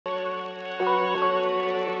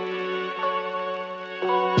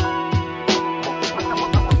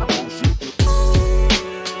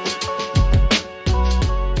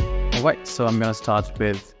All right, so I'm going to start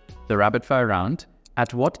with the rapid fire round.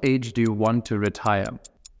 At what age do you want to retire?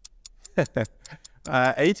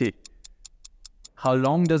 80. How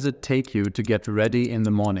long does it take you to get ready in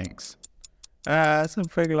the mornings?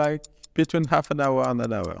 Something like between half an hour and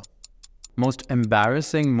an hour. Most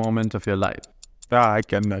embarrassing moment of your life? I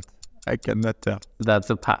cannot tell. That's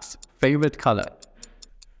a pass. Favorite color?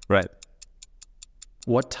 Right.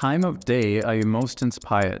 What time of day are you most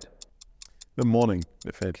inspired? The morning,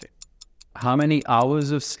 definitely. How many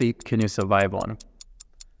hours of sleep can you survive on?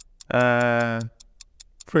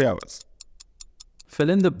 3 hours. Fill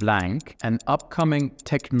in the blank. An upcoming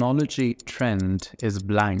technology trend is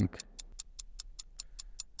blank.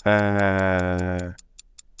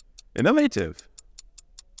 Innovative.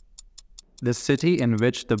 The city in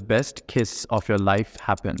which the best kiss of your life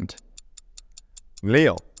happened.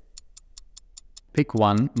 Leo. Pick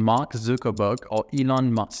one, Mark Zuckerberg or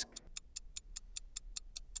Elon Musk.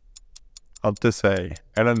 How to say?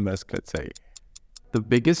 Elon Musk, let's say. The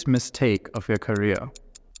biggest mistake of your career.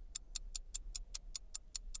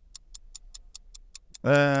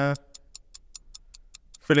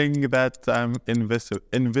 Feeling that I'm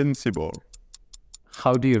invincible.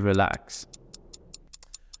 How do you relax?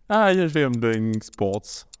 Usually I'm doing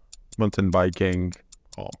sports, mountain biking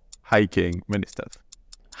or hiking, many stuff.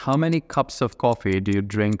 How many cups of coffee do you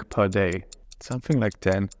drink per day? Something like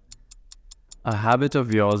 10. A habit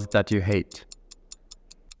of yours that you hate.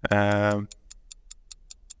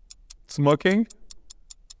 Smoking.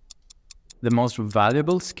 The most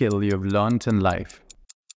valuable skill you've learned in life.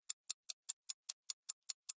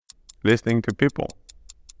 Listening to people.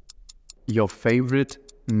 Your favorite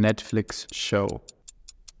Netflix show.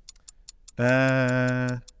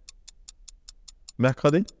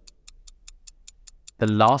 Mercredi. The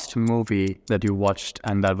last movie that you watched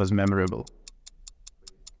and that was memorable.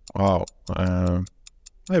 Wow.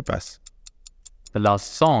 I pass. The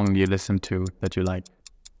last song you listened to that you like.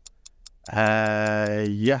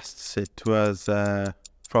 Yes, it was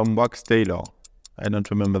from Wax Taylor. I don't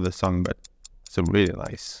remember the song, but it's really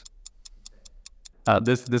nice.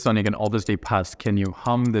 This one you can obviously pass. Can you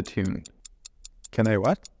hum the tune? Can I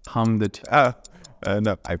what? Hum the tune.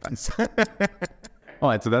 No, I pass. All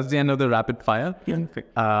right, so that's the end of the rapid fire.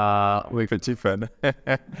 Pretty fun.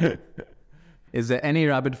 Is there any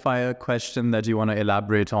rapid fire question that you want to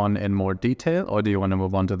elaborate on in more detail, or do you want to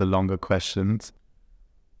move on to the longer questions?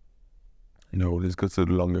 No, let's go to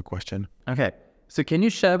the longer question. Okay. So can you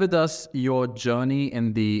share with us your journey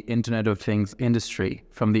in the Internet of Things industry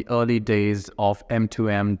from the early days of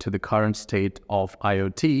M2M to the current state of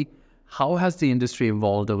IoT? How has the industry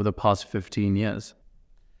evolved over the past 15 years?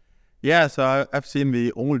 Yeah, so I've seen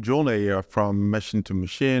the whole journey from machine to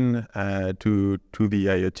machine to the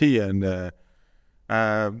IoT. And,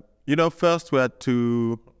 first we had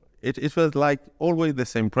to, it was like always the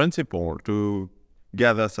same principle to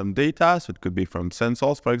gather some data. So it could be from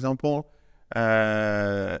sensors, for example,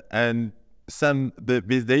 and send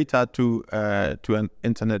this data to an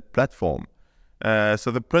internet platform.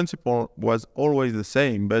 So the principle was always the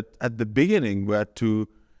same, but at the beginning we had to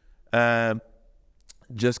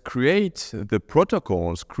just create the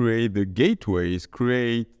protocols, create the gateways,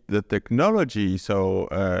 create the technology, so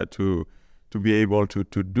to be able to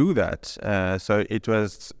do that. So it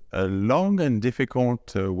was a long and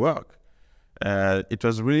difficult work. It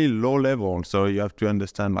was really low level, so you have to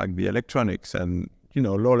understand like the electronics and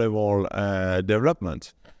low level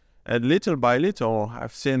development. And little by little,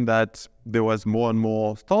 I've seen that there was more and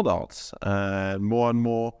more standards, more and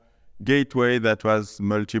more gateway that was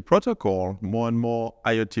multi-protocol, more and more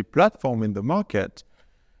IoT platform in the market.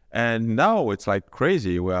 And now it's like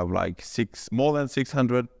crazy. We have like more than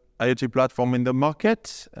 600 IoT platform in the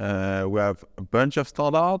market. We have a bunch of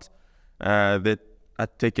standards that are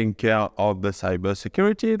taking care of the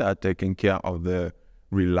cybersecurity, that are taking care of the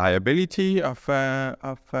reliability of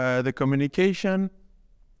the communication.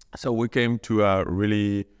 So we came to a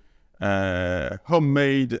really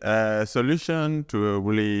homemade solution, to a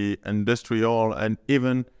really industrial, and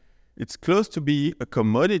even it's close to be a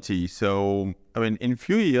commodity. So, I mean, in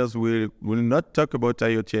few years, we will not talk about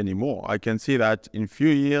IoT anymore. I can see that in few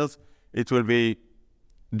years, it will be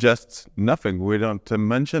just nothing. We don't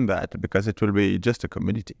mention that because it will be just a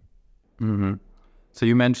commodity. Mm-hmm. So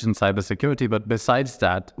you mentioned cybersecurity, but besides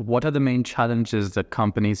that, what are the main challenges that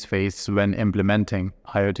companies face when implementing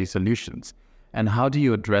IoT solutions? And how do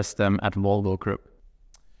you address them at Volvo Group?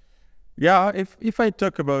 Yeah, if I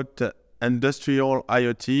talk about industrial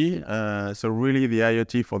IoT, so really the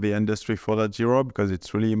IoT for the Industry 4.0, because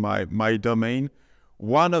it's really my domain.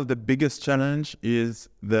 One of the biggest challenge is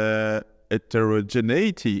the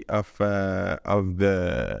heterogeneity of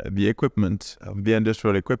the equipment, of the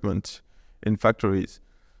industrial equipment in factories,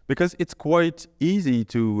 because it's quite easy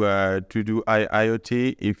to do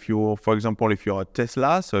IoT if you're, for example, if you're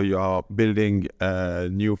Tesla, so you are building a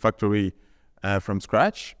new factory from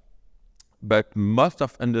scratch. But most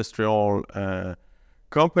of industrial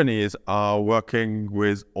companies are working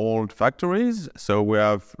with old factories. So we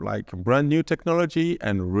have like brand new technology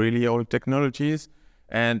and really old technologies,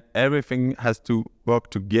 and everything has to work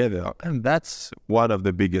together. And that's one of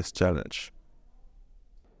the biggest challenge.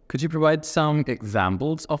 Could you provide some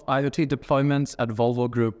examples of IoT deployments at Volvo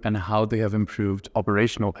Group and how they have improved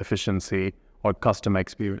operational efficiency or customer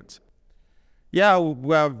experience? Yeah,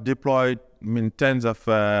 we have deployed tens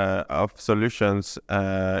of solutions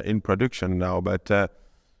in production now, but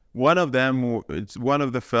one of them, it's one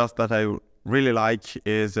of the first that I really like,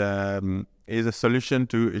 is a solution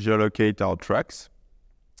to geolocate our trucks.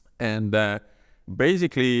 And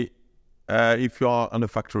basically, if you are on a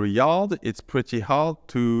factory yard, it's pretty hard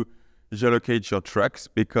to geolocate your trucks,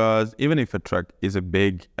 because even if a truck is a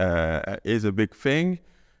big thing,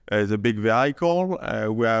 is a big vehicle,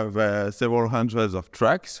 we have several hundreds of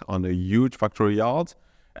trucks on a huge factory yard,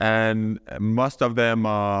 and most of them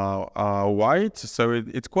are white, so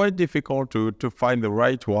it's quite difficult to find the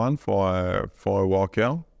right one for a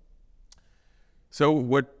worker. So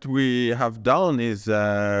what we have done is we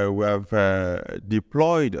have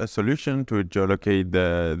deployed a solution to geolocate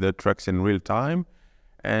the trucks in real time.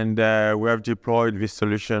 And we have deployed this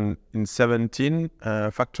solution in 17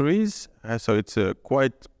 factories. So it's a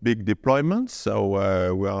quite big deployment.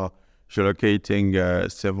 So we are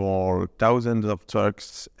geolocating several thousands of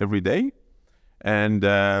trucks every day. And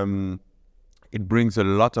it brings a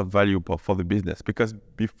lot of value for the business, because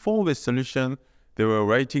before this solution, they were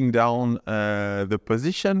writing down the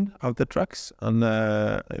position of the trucks in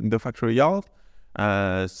the factory yard.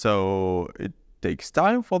 So it takes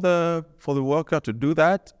time for the worker to do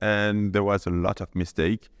that, and there was a lot of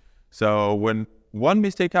mistake. So when one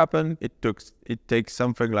mistake happened, it takes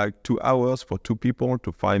something like 2 hours for 2 people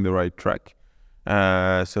to find the right truck.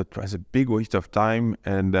 So it was a big waste of time,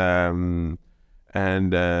 and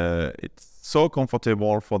it's so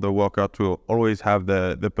comfortable for the worker to always have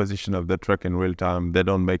the position of the truck in real time. They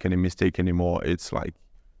don't make any mistake anymore. It's like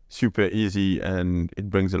super easy, and it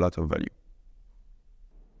brings a lot of value.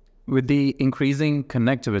 With the increasing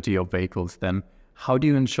connectivity of vehicles, then, how do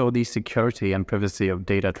you ensure the security and privacy of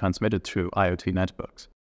data transmitted through IoT networks?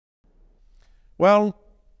 Well,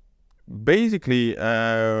 basically,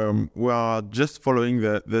 we are just following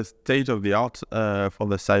the state of the art for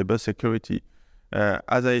the cybersecurity.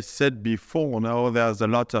 As I said before, now there's a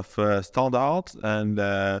lot of standards, and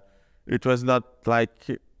it was not like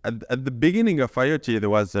at the beginning of IoT, there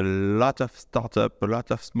was a lot of startup, a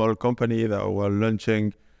lot of small companies that were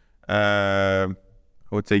launching, I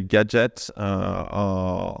would say, gadgets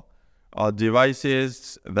or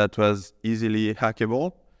devices that was easily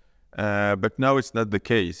hackable. But now it's not the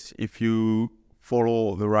case. If you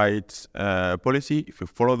follow the right policy, if you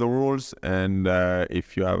follow the rules, and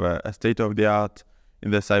if you have a state-of-the-art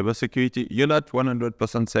in the cybersecurity, you're not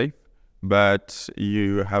 100% safe, but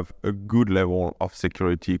you have a good level of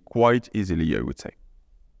security quite easily, I would say.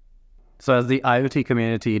 So as the IoT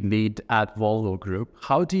community lead at Volvo Group,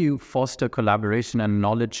 how do you foster collaboration and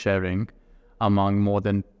knowledge sharing among more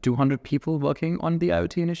than 200 people working on the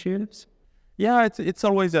IoT initiatives? Yeah, it's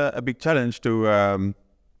always a big challenge for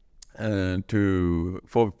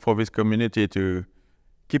this community to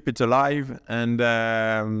keep it alive, and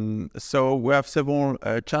so we have several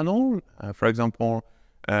channels. For example,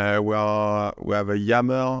 we have a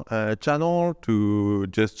Yammer channel to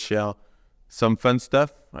just share some fun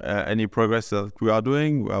stuff, any progress that we are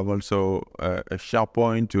doing. We have also a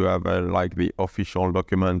SharePoint to have like the official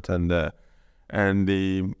document and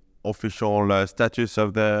the official status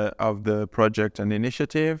of the project and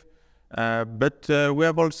initiative. But we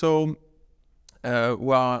have also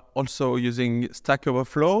we are also using Stack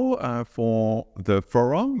Overflow for the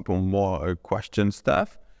forum for more question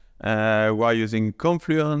stuff. We are using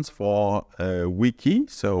Confluence for wiki,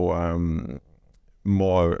 so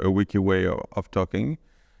more a wiki way of talking.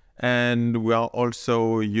 And we are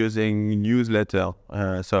also using newsletter,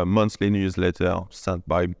 so a monthly newsletter sent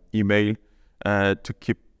by email to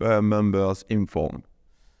keep members informed.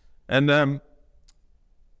 And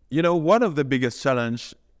one of the biggest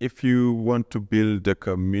challenge if you want to build a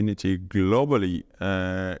community globally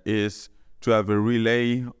is to have a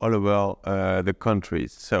relay all over the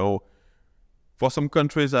countries. So For some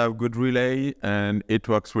countries, I have good relay and it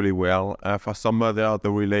works really well. For some other, the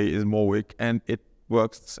relay is more weak and it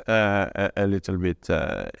works a little bit.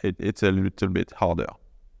 It's a little bit harder.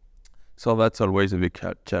 So that's always a big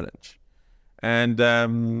challenge. And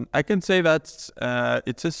I can say that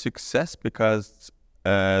it's a success because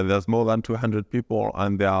there's more than 200 people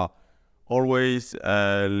and they are always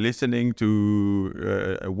listening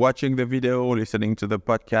to, watching the video, listening to the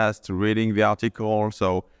podcast, reading the article.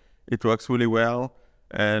 So it works really well.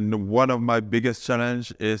 And one of my biggest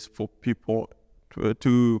challenge is for people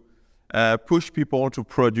to push people to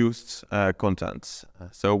produce content.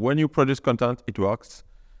 So when you produce content, it works.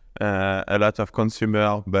 A lot of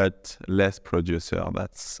consumer, but less producer.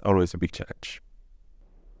 That's always a big challenge.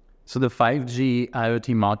 So the 5G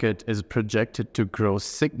IoT market is projected to grow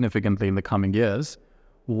significantly in the coming years.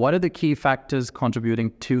 What are the key factors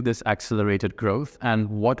contributing to this accelerated growth, and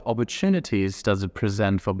what opportunities does it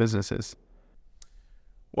present for businesses?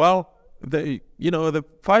 Well, the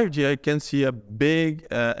 5G, I can see a big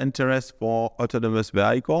interest for autonomous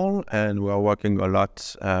vehicle, and we are working a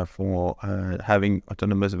lot for having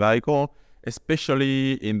autonomous vehicle,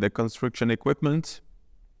 especially in the construction equipment,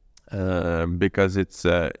 because it's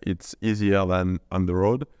easier than on the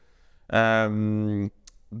road.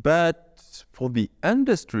 But for the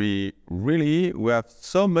industry, really, we have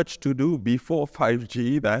so much to do before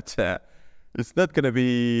 5G that it's not going to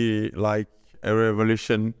be like a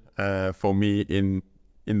revolution for me in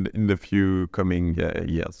the few coming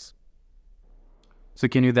years. So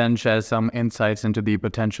can you then share some insights into the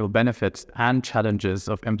potential benefits and challenges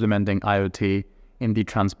of implementing IoT in the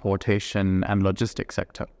transportation and logistics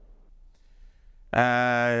sector?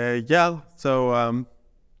 So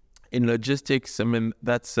in logistics, I mean,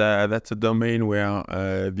 that's a domain where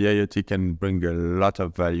the IoT can bring a lot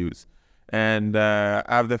of values. And I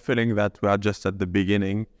have the feeling that we are just at the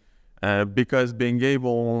beginning, because being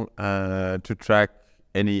able to track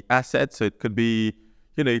any assets, so it could be,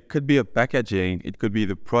 it could be a packaging, it could be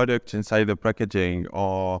the product inside the packaging,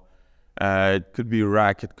 or it could be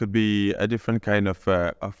rack, it could be a different kind of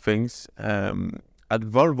things. At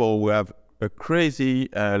Volvo, we have a crazy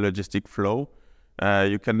logistic flow.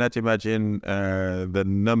 You cannot imagine the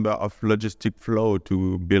number of logistic flow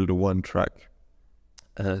to build one truck.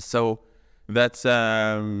 So that's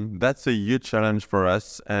a huge challenge for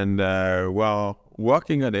us, and we're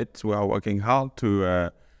working on it. We are working hard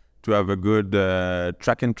to have a good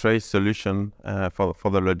track and trace solution for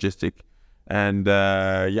the logistic, and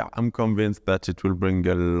I'm convinced that it will bring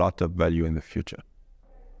a lot of value in the future.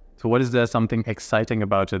 So what is there something exciting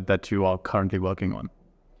about it that you are currently working on?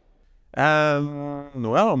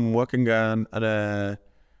 I'm working on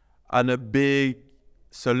a big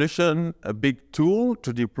solution, a big tool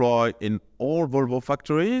to deploy in all Volvo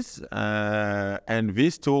factories, and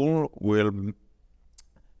this tool will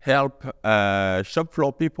help shop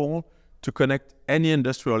floor people to connect any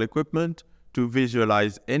industrial equipment, to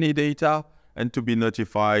visualize any data, and to be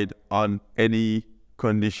notified on any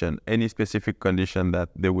condition, any specific condition that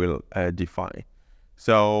they will define.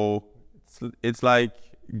 So it's like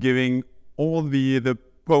giving all the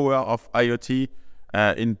power of IoT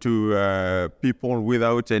into people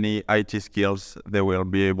without any IT skills. They will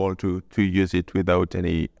be able to use it without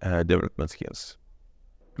any development skills.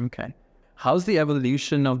 Okay. How's the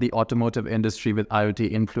evolution of the automotive industry with IoT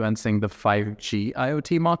influencing the 5G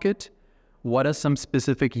IoT market? What are some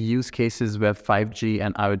specific use cases where 5G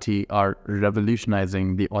and IoT are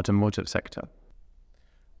revolutionizing the automotive sector?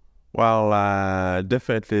 Well,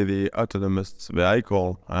 definitely the autonomous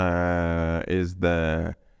vehicle is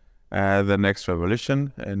the next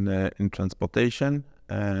revolution in transportation.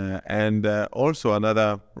 And also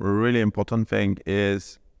another really important thing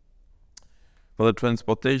is for the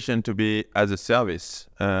transportation to be as a service.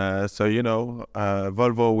 Volvo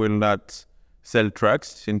will not sell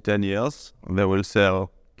trucks in 10 years. They will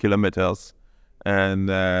sell kilometers. And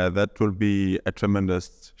that will be a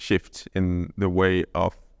tremendous shift in the way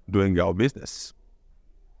of doing our business.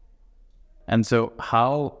 And so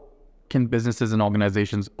how can businesses and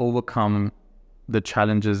organizations overcome the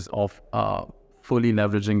challenges of fully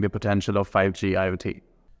leveraging the potential of 5G IoT?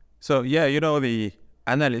 So, the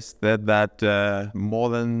analysts said that more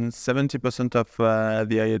than 70% of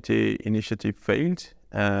the IoT initiative failed,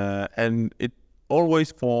 and it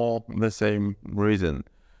always for the same reason.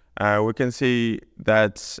 We can see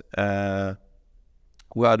that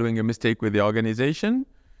we are doing a mistake with the organization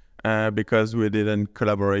because we didn't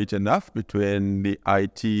collaborate enough between the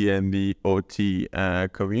IT and the OT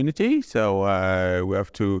community. So we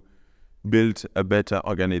have to build a better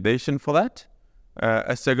organization for that.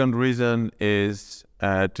 A second reason is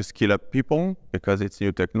to skill up people because it's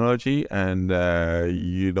new technology, and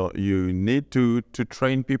you need to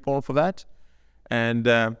train people for that. And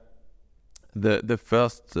the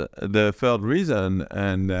third reason,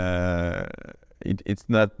 and it's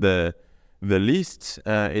not the least,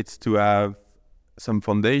 it's to have some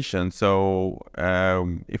foundation. So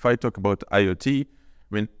if I talk about IoT, I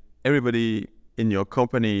mean, everybody in your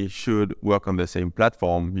company should work on the same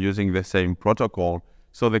platform using the same protocol,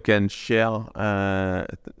 so they can share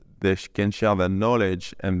their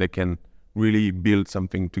knowledge and they can really build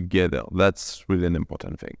something together. That's really an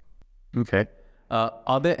important thing. Okay.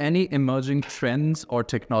 Are there any emerging trends or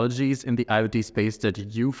technologies in the IoT space that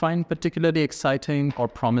you find particularly exciting or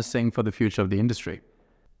promising for the future of the industry?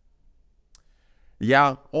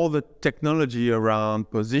 Yeah, all the technology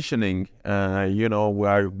around positioning, where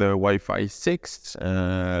the Wi-Fi 6,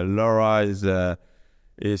 LoRa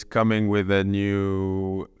is coming with a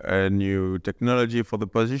new technology for the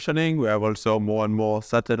positioning. We have also more and more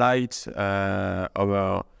satellites in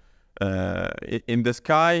the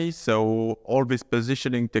sky, so all this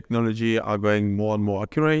positioning technology are going more and more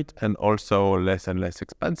accurate and also less and less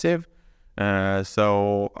expensive.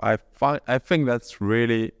 So I think that's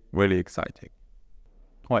really, really exciting.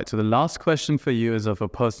 All right, so the last question for you is of a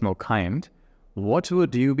personal kind. What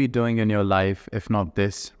would you be doing in your life if not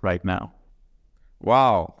this right now?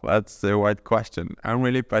 Wow, that's the right question. I'm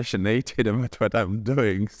really passionate about what I'm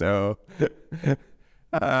doing, so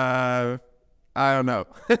I don't know.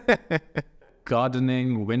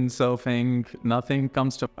 Gardening, windsurfing, nothing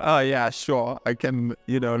comes to... Oh yeah, sure. I can,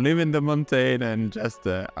 live in the mountain and just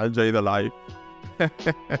enjoy the life.